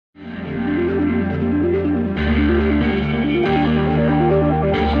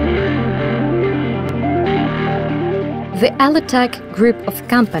The ALUTECH Group of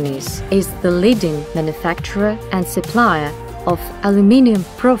companies is the leading manufacturer and supplier of aluminium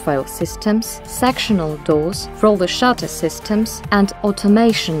profile systems, sectional doors, roller shutter systems and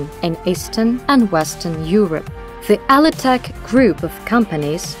automation in Eastern and Western Europe. The ALUTECH Group of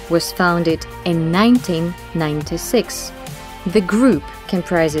companies was founded in 1996. The group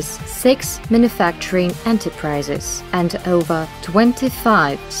comprises 6 manufacturing enterprises and over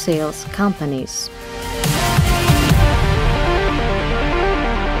 25 sales companies.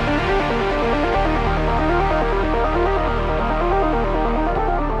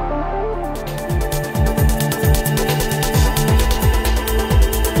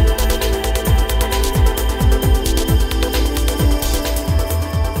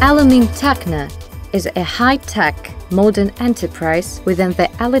 ALUTECH is a high-tech, modern enterprise within the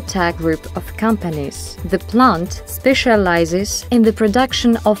ALUTECH Group of companies. The plant specializes in the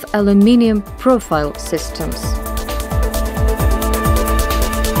production of aluminium profile systems.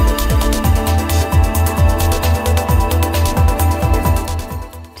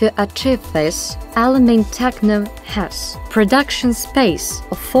 To achieve this, ALUTECH has production space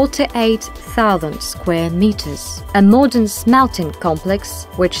of 48,000 square meters, a modern smelting complex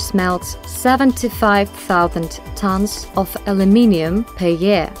which smelts 75,000 tons of aluminium per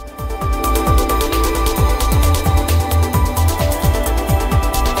year.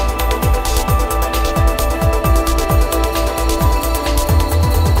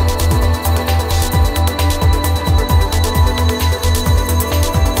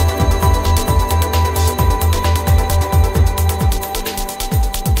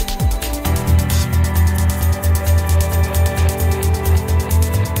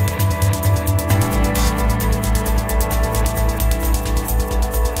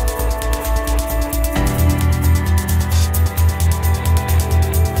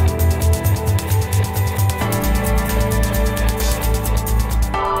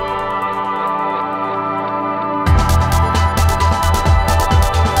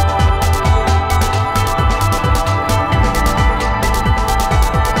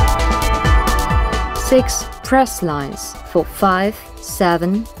 Six press lines for 5,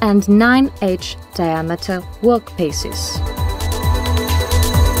 7 and 9-inch diameter workpieces.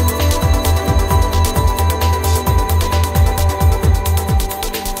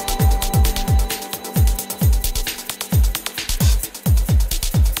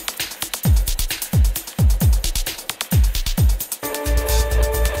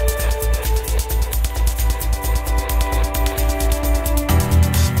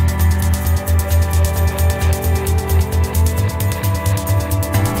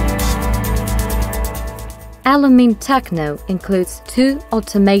 ALUTECH includes 2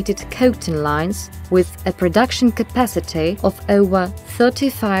 automated coating lines with a production capacity of over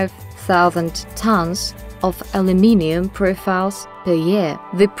 35,000 tons of aluminium profiles per year.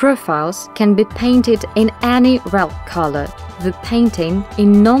 The profiles can be painted in any rail color. The painting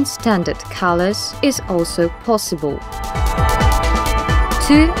in non-standard colors is also possible.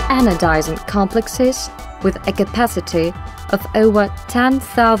 2 anodizing complexes with a capacity of over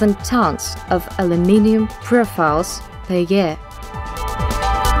 10,000 tons of aluminium profiles per year.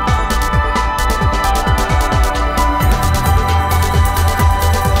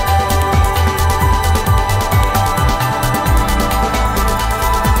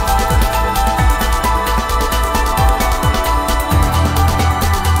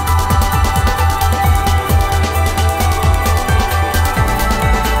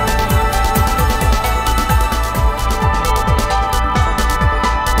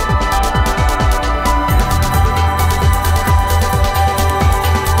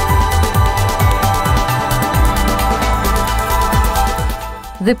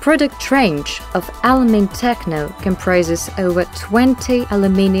 The product range of ALUTECH comprises over 20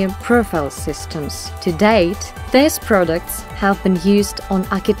 aluminium profile systems. To date, these products have been used on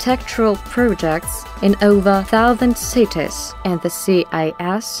architectural projects in over 1,000 cities in the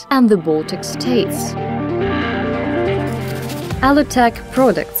CIS and the Baltic states. ALUTECH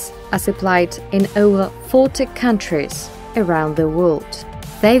products are supplied in over 40 countries around the world.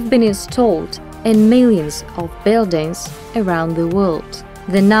 They've been installed in millions of buildings around the world.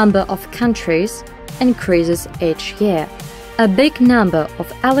 The number of countries increases each year. A big number of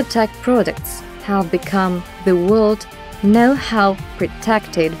ALUTECH products have become the world know-how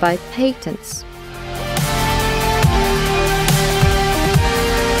protected by patents.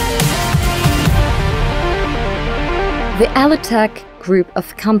 The ALUTECH Group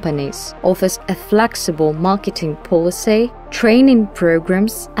of companies offers a flexible marketing policy, training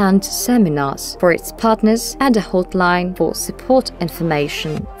programs and seminars for its partners and a hotline for support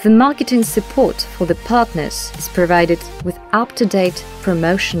information. The marketing support for the partners is provided with up-to-date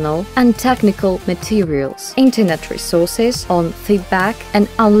promotional and technical materials, internet resources on feedback and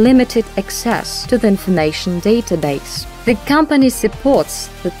unlimited access to the information database. The company supports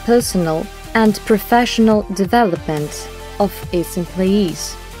the personal and professional development of its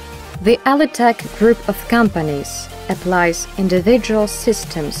employees. The ALUTECH Group of companies applies individual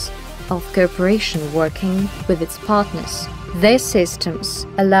systems of cooperation working with its partners. These systems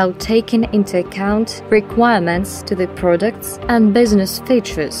allow taking into account requirements to the products and business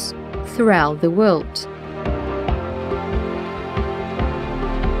features throughout the world.